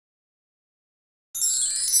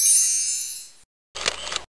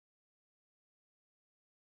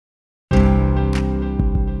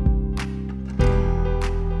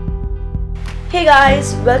Hey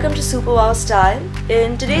guys, welcome to SuperWowStyle.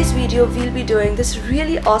 In today's video, we'll be doing this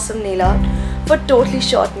really awesome nail art for totally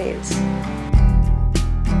short nails.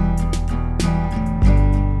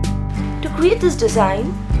 To create this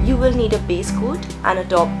design, you will need a base coat and a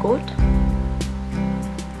top coat,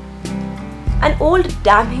 an old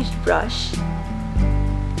damaged brush,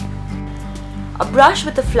 a brush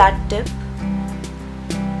with a flat tip,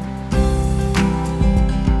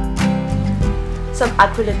 some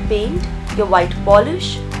acrylic paint, your white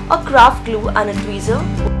polish, a craft glue and a tweezer.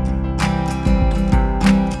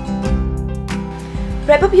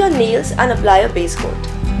 Prep up your nails and apply a base coat,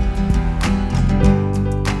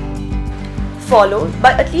 followed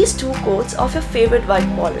by at least 2 coats of your favorite white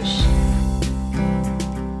polish.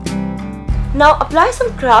 Now apply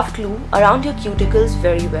some craft glue around your cuticles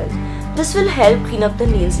very well. This will help clean up the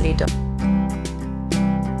nails later.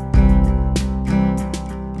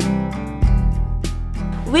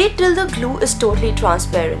 Wait till the glue is totally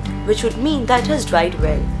transparent, which would mean that it has dried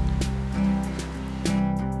well.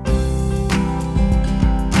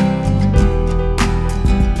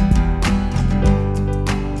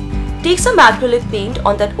 Take some acrylic paint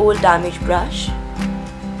on that old damaged brush.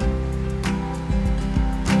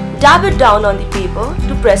 Dab it down on the paper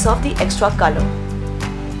to press off the extra color.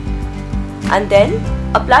 And then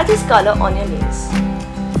apply this color on your nails.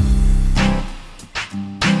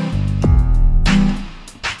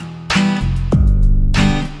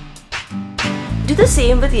 Do the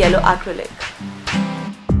same with yellow acrylic.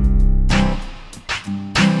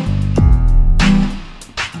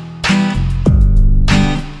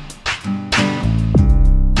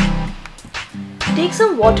 Take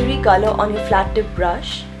some watery color on your flat tip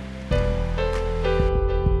brush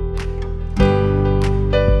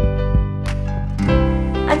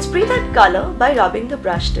and spray that color by rubbing the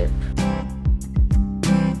brush tip.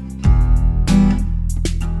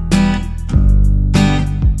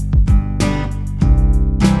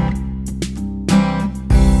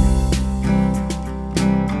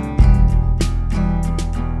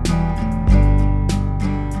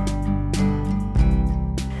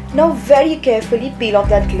 Now very carefully peel off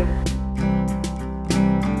that glue.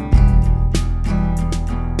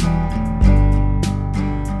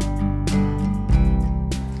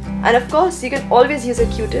 And of course, you can always use a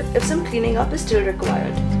Q-tip if some cleaning up is still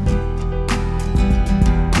required.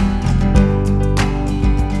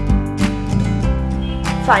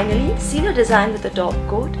 Finally, seal your design with the top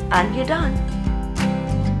coat and you're done.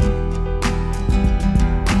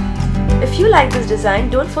 If you like this design,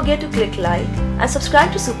 don't forget to click like and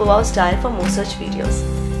subscribe to SuperWowStyle for more such videos.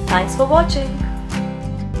 Thanks for watching.